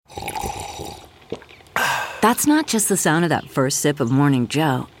That's not just the sound of that first sip of Morning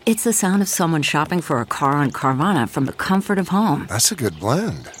Joe. It's the sound of someone shopping for a car on Carvana from the comfort of home. That's a good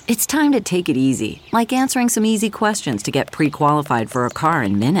blend. It's time to take it easy, like answering some easy questions to get pre-qualified for a car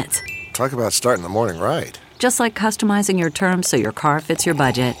in minutes. Talk about starting the morning right. Just like customizing your terms so your car fits your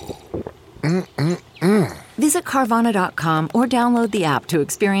budget. Visit Carvana.com or download the app to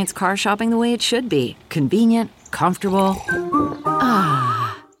experience car shopping the way it should be. Convenient, comfortable.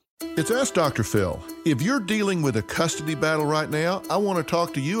 It's Ask Dr. Phil. If you're dealing with a custody battle right now, I want to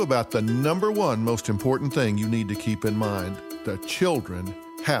talk to you about the number one most important thing you need to keep in mind. The children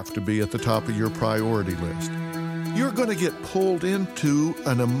have to be at the top of your priority list. You're going to get pulled into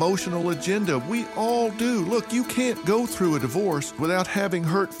an emotional agenda. We all do. Look, you can't go through a divorce without having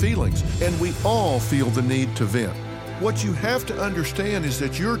hurt feelings, and we all feel the need to vent. What you have to understand is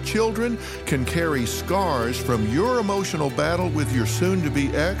that your children can carry scars from your emotional battle with your soon-to-be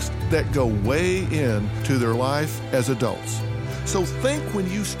ex that go way into their life as adults. So think when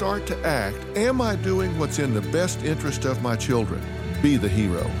you start to act, am I doing what's in the best interest of my children? Be the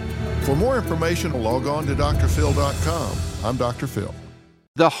hero. For more information, log on to drphil.com. I'm Dr. Phil.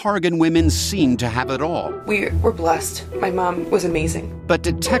 The Hargan women seemed to have it all. We were blessed. My mom was amazing. But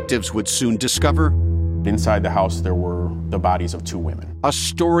detectives would soon discover inside the house, there were the bodies of 2 women. A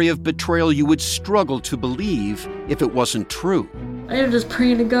story of betrayal you would struggle to believe if it wasn't true. I am just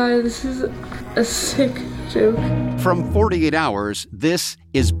praying to God, this is a sick joke. From 48 Hours, this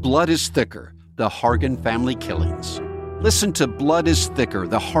is Blood is Thicker, The Hargan Family Killings. Listen to Blood is Thicker,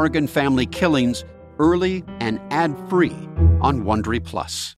 The Hargan Family Killings, early and ad-free on Wondery Plus.